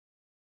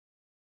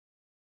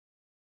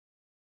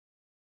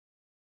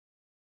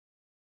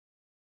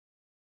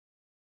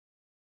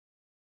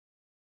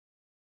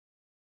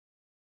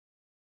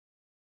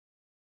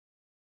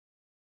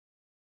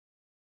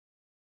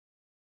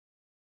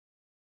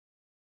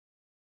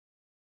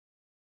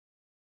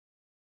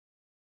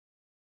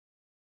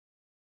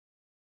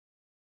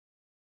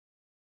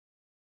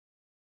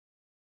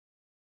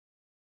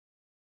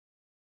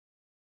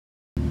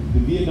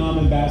Vietnam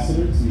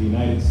Ambassador to the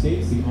United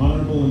States, the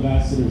Honorable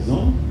Ambassador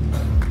Zong.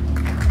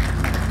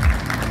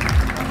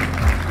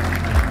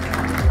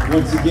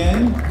 Once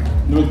again,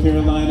 North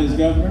Carolina's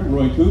Governor,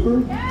 Roy Cooper.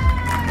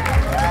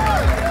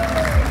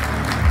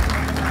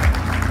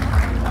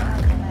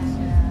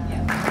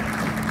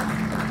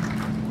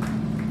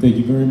 Thank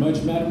you very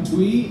much, Madam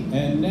Thuy.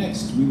 And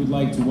next, we would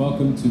like to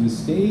welcome to the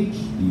stage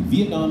the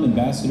Vietnam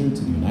Ambassador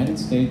to the United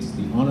States,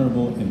 the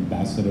Honorable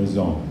Ambassador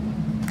Zong.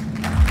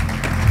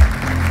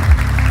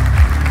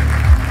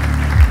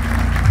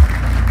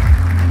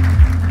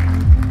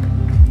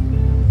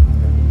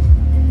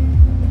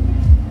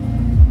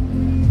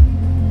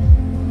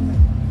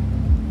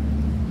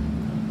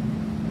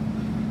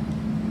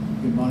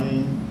 Good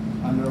morning,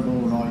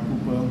 Honorable Roy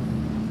Cooper,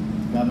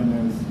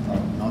 Governors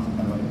of North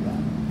Carolina,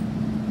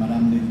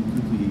 Madam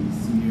Thuy,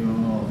 CEO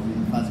of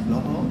VinFast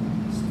Global,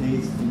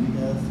 States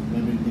leaders,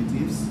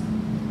 representatives,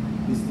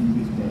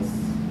 distinguished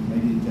guests,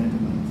 ladies and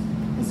gentlemen.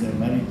 It's a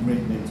very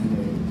great day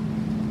today.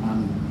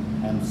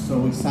 I'm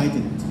so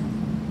excited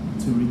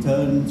to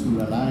return to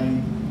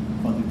Raleigh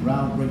for the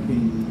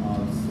groundbreaking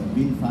of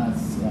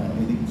VinFast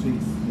electric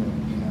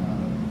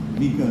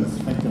vehicles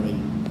factory.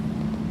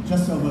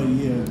 Just over a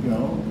year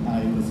ago,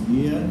 I was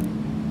here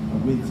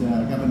with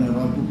Governor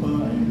Roy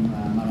Cooper and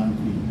Madam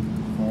Thuy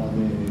for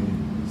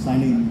the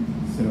signing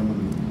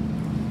ceremony.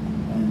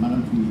 And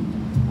Madam Thuy,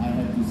 I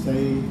have to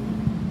say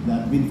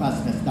that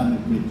VinFast has done a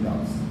great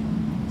job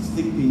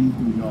sticking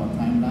to your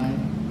timeline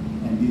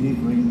and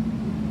delivering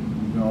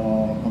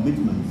your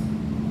commitments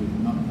with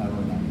North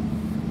Carolina.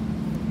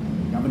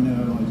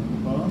 Governor Roy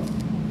Cooper,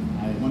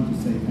 I want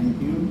to say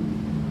thank you,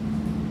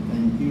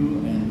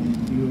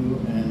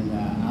 and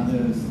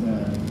others,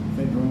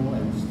 federal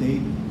and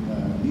state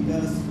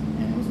leaders,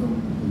 and also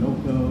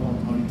local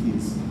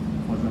authorities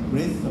for your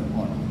great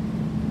support,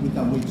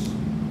 without which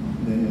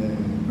the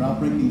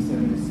groundbreaking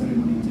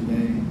ceremony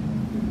today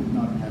could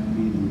not have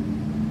been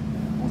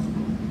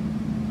possible.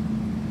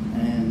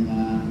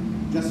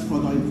 And just for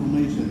the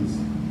information,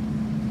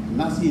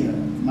 last year,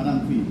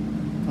 Madam Thuy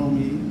told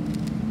me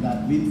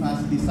that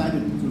VinFast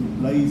decided to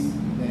place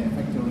their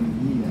factory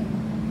here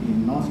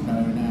in North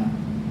Carolina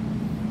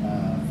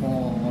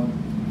for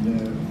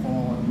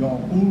your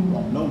pool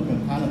of local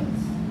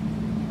talents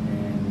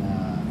and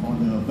for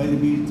the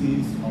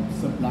availabilities of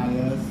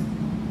suppliers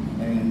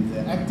and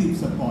active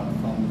support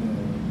from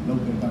the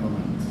local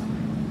government.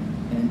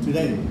 And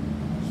today,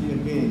 she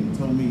again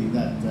told me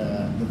that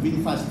the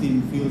VinFast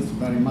team feels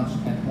very much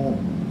at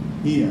home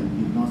here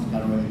in North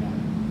Carolina.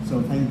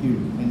 So thank you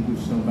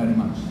so very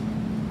much.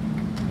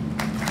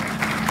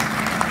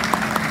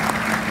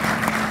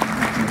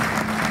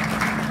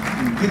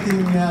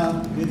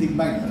 Getting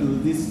back to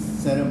this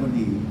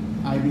ceremony,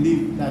 I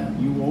believe that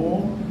you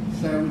all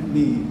share with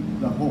me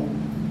the hope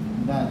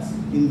that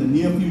in the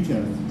near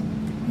future,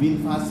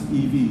 VinFast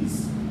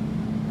EVs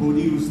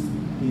produced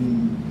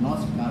in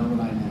North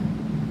Carolina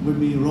will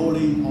be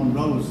rolling on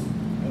roads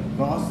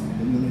across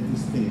the United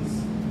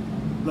States,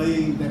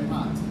 playing their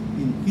part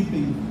in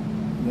keeping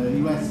the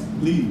U.S.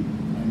 clean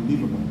and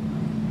livable.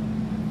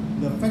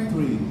 The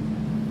factory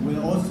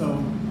will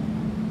also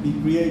be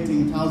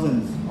creating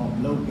thousands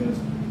of local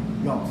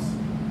jobs,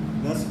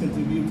 thus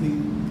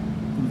contributing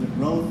to the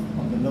growth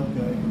of the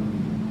local economy.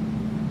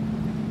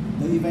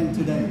 The event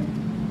today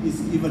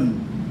is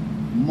even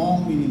more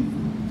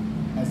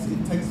meaningful as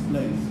it takes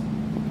place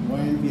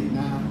when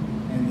Vietnam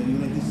and the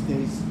United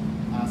States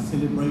are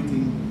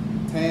celebrating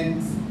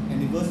 10th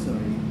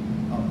anniversary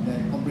of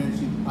their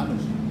comprehensive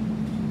partnership.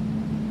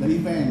 The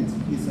event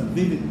is a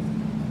vivid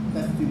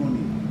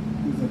testimony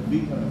to the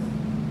vigorous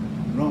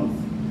growth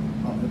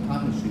of the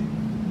partnership.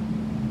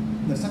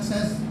 The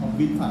success of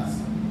VinFast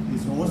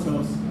is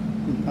also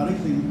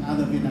encouraging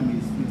other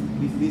Vietnamese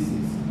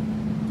businesses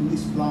to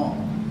explore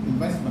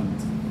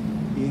investment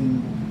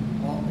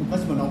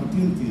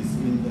opportunities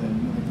in the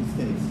United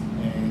States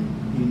and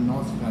in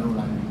North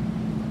Carolina.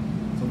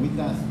 So with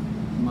that,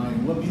 my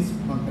warmest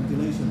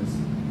congratulations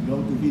go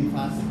to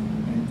VinFast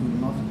and to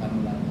North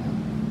Carolina.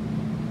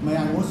 May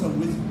I also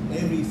wish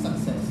every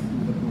success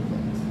to the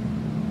project.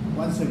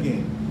 Once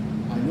again,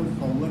 I look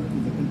forward to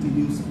the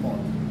continued support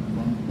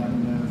from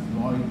Governor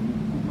Roy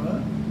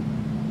Cooper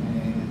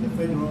and the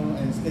federal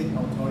and state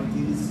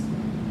authorities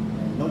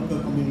and local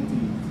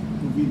community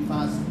to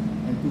VinFast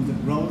and to the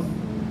growth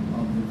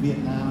of the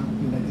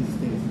Vietnam-United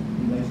States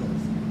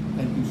relations.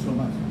 Thank you so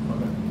much for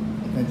the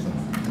attention.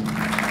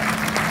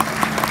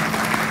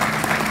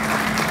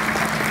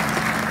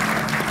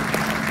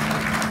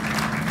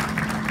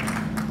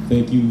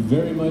 Thank you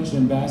very much,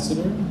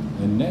 Ambassador.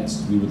 And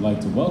next, we would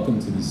like to welcome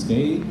to the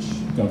stage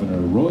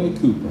Governor Roy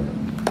Cooper.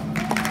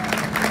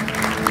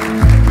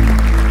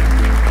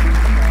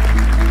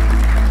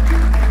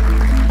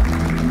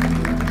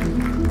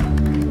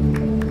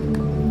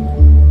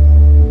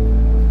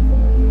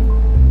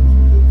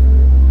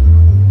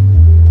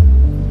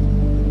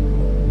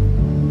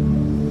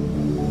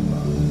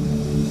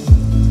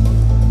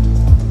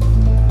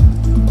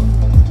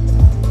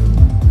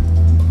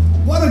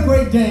 What a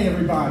great day,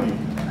 everybody.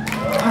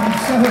 I'm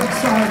so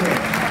excited.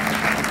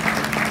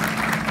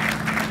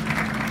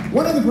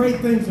 One of the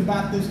great things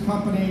about this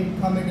company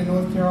coming to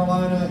North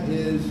Carolina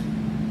is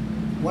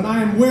when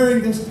I am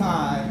wearing this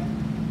tie,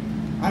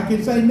 I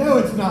can say, no,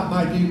 it's not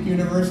my Duke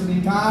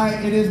University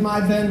tie, it is my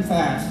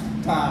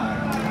VenFast tie.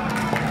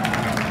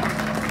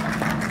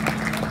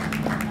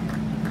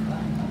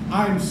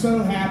 I'm so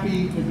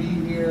happy to be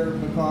here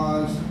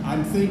because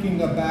I'm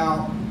thinking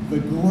about the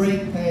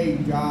great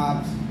paid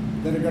jobs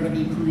that are going to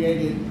be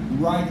created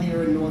right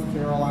here in North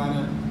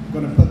Carolina,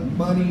 going to put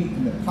money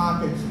in the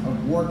pockets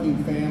of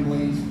working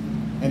families,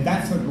 and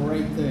that's a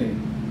great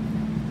thing.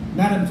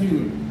 Madam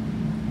Tui,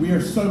 we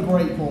are so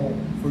grateful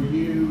for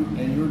you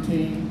and your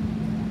team.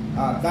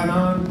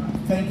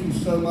 Danan, thank you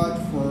so much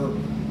for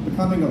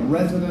becoming a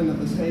resident of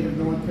the state of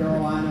North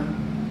Carolina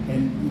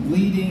and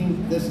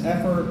leading this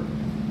effort.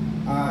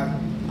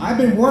 I've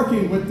been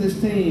working with this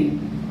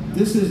team.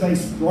 This is a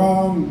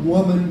strong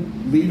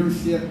woman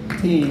leadership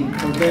team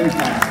for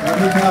VenFast,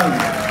 let me tell you.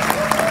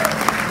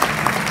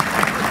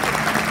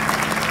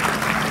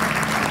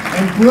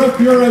 And Brooke,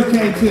 you're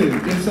okay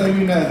too, just so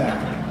you know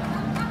that.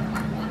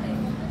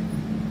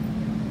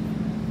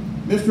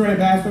 Mr.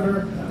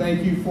 Ambassador,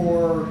 thank you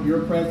for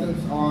your presence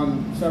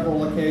on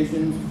several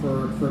occasions,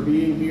 for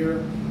being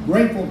here.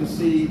 Grateful to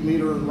see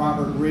Leader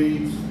Robert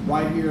Reeves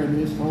right here in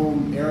his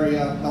home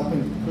area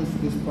helping to push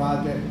this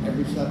project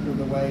every step of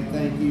the way.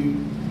 Thank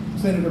you.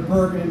 Senator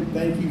Bergen,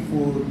 thank you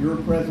for your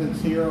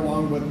presence here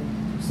along with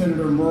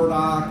Senator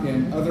Murdoch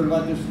and other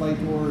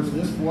legislators.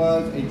 This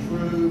was a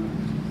true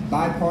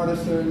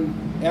bipartisan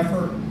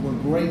effort. We're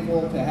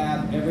grateful to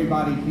have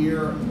everybody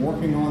here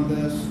working on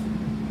this.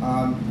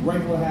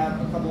 Grateful to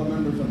have a couple of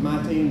members of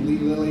my team, Lee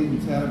Lilly,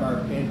 who's head of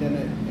our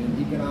pandemic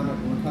and economic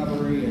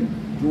recovery,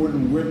 and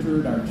Jordan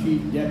Richard, our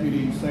Chief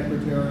Deputy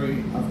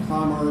Secretary of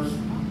Commerce.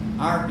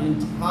 Our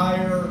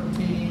entire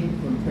team,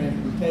 from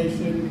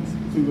transportation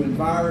to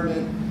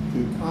environment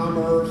to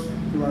commerce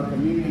to our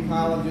community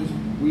colleges,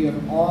 we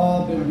have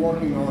all been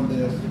working on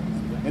this.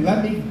 And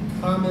let me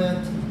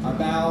comment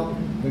about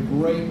the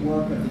great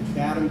work of the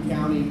Chatham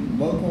County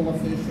local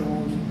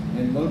officials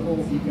and local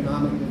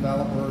economic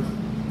developers,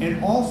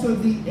 and also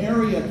the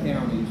area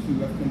counties who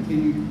have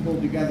continued to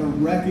pull together,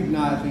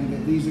 recognizing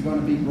that these are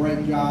going to be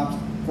great jobs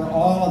for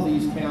all of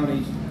these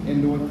counties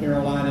in North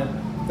Carolina.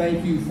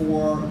 Thank you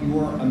for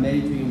your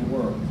amazing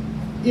work.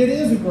 It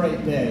is a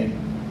great day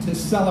to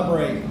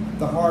celebrate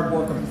the hard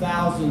work of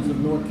thousands of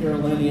North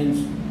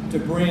Carolinians to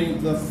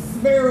bring the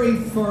very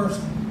first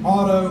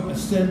auto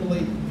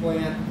assembly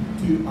plant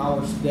to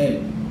our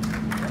state.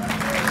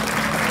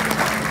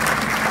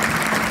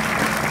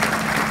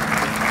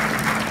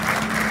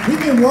 We've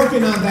been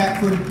working on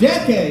that for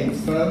decades,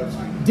 folks.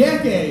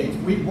 Decades.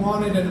 We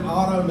wanted an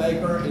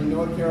automaker in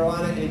North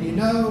Carolina, and you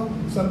know,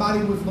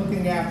 somebody was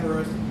looking after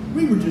us.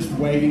 We were just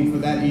waiting for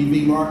that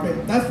EV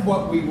market. That's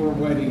what we were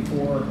waiting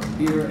for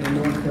here in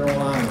North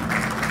Carolina.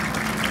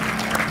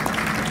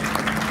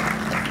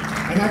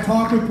 And I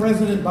talked with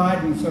President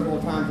Biden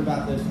several times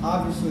about this.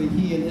 Obviously,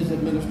 he and his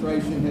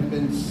administration have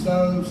been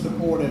so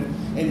supportive,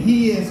 and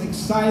he is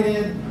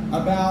excited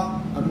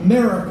about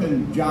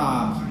American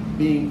jobs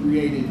being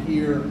created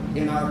here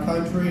in our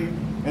country.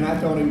 And I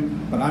told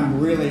him, but I'm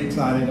really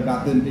excited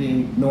about them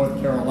being North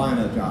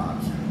Carolina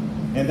jobs.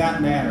 And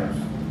that matters.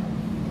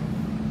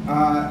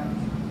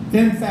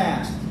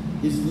 VenFast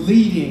is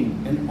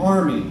leading an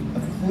army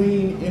of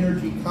clean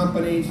energy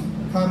companies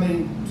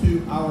coming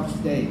to our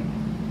state.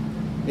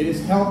 It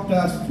has helped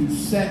us to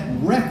set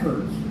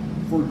records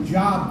for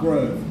job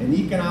growth and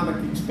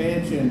economic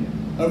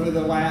expansion over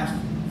the last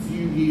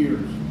few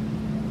years.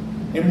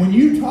 And when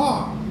you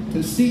talk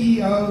to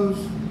CEOs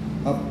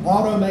of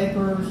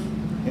automakers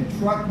and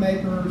truck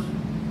makers,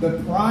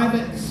 the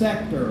private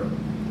sector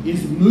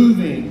is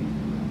moving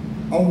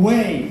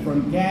away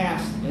from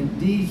gas and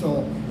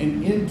diesel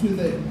and into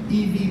the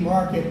EV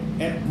market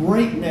at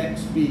breakneck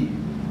speed.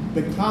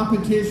 The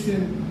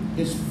competition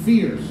is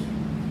fierce.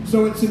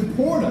 So it's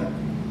important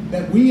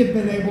that we have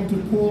been able to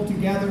pull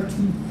together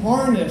to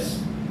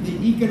harness the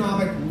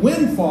economic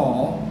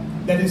windfall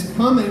that is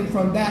coming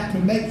from that, to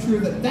make sure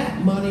that that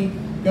money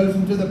goes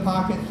into the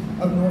pockets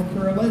of North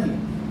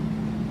Carolinians.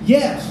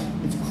 Yes,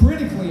 it's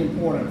critically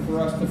important for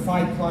us to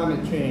fight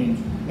climate change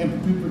and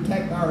to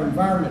protect our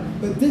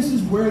environment, but this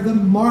is where the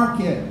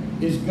market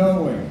is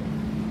going.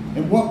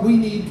 And what we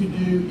need to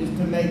do is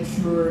to make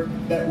sure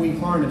that we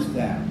harness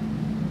that.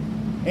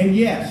 And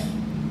yes,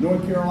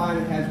 North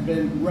Carolina has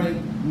been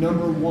ranked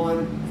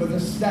 #1 for the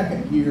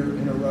second year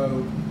in a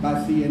row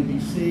by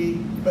CNBC.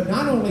 But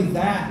not only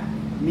that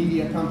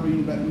media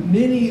company, but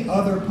many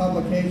other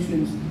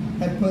publications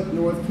have put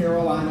North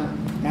Carolina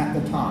at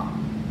the top.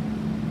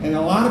 And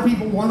a lot of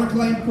people want to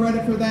claim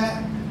credit for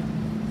that.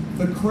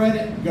 The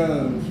credit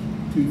goes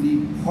to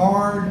the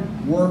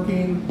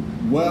hard-working,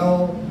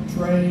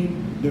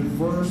 well-trained,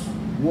 diverse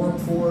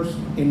workforce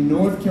in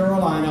North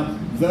Carolina,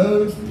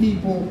 those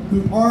people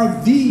who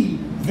are the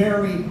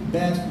very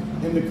best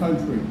in the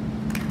country.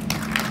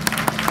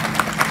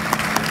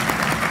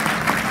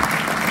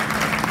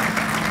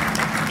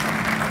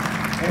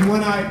 And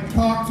when I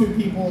talk to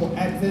people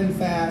at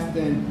VinFast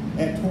and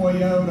at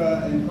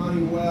Toyota and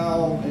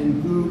Honeywell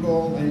and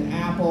Google and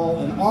Apple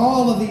and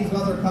all of these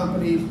other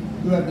companies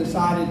who have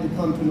decided to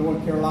come to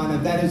North Carolina,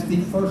 that is the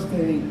first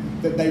thing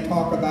that they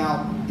talk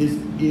about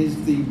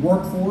is the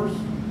workforce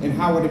and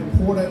how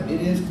important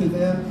it is to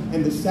them.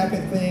 And the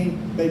second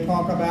thing they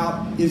talk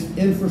about is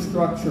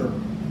infrastructure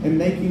and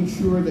making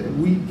sure that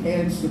we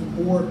can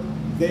support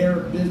their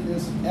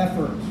business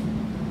efforts.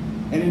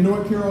 And in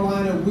North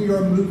Carolina, we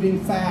are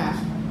moving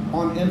fast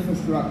on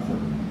infrastructure.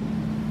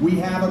 We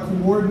have a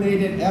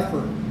coordinated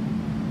effort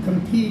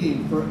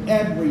competing for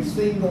every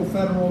single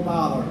federal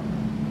dollar.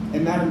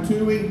 And Madam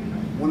Tui,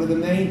 one of the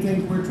main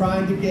things we're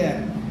trying to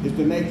get is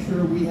to make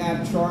sure we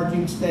have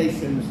charging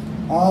stations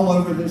all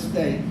over the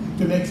state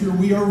to make sure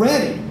we are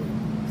ready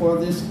for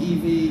this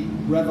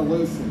EV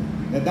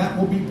revolution. And that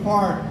will be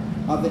part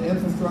of the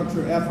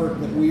infrastructure effort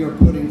that we are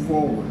putting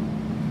forward.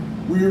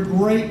 We are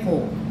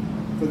grateful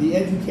for the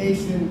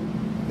education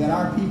that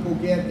our people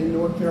get in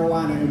North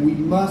Carolina, and we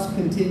must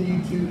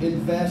continue to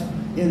invest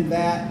in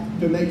that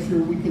to make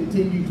sure we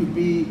continue to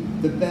be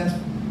the best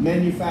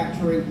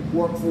manufacturing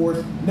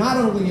workforce, not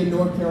only in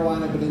North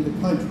Carolina, but in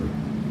the country.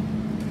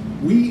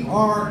 We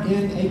are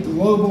in a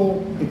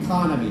global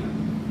economy,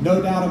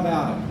 no doubt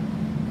about it.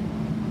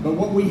 But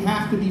what we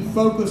have to be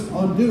focused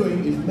on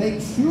doing is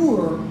make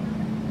sure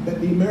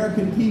that the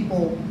American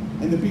people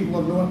and the people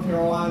of North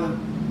Carolina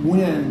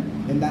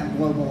win in that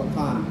global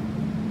economy.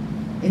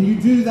 And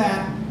you do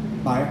that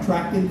by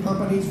attracting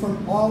companies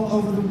from all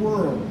over the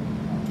world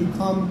to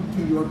come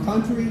to your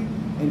country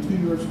and to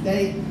your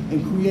state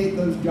and create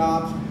those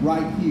jobs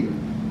right here.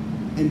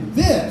 And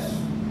this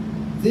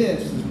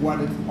is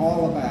what it's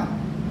all about.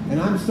 And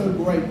I'm so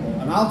grateful.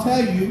 And I'll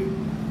tell you,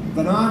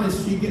 Vanan,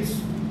 as she gets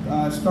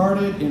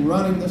started in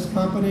running this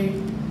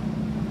company,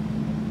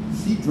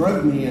 she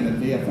drove me in a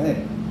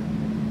DFA.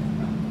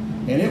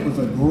 And it was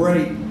a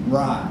great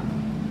ride.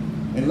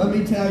 And let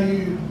me tell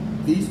you,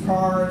 these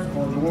cars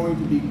are going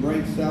to be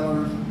great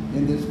sellers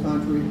in this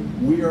country.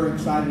 We are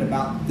excited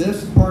about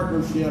this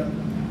partnership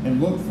and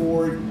look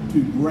forward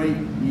to great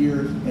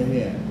years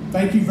ahead.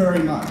 Thank you very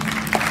much.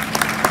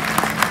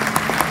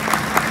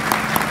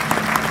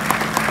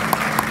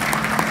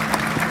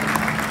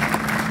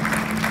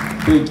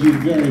 Thank you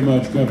very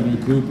much,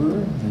 Governor Cooper.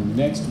 And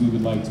next, we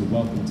would like to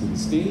welcome to the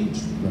stage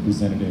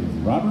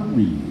Representative Robert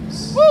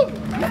Reeves. Woo!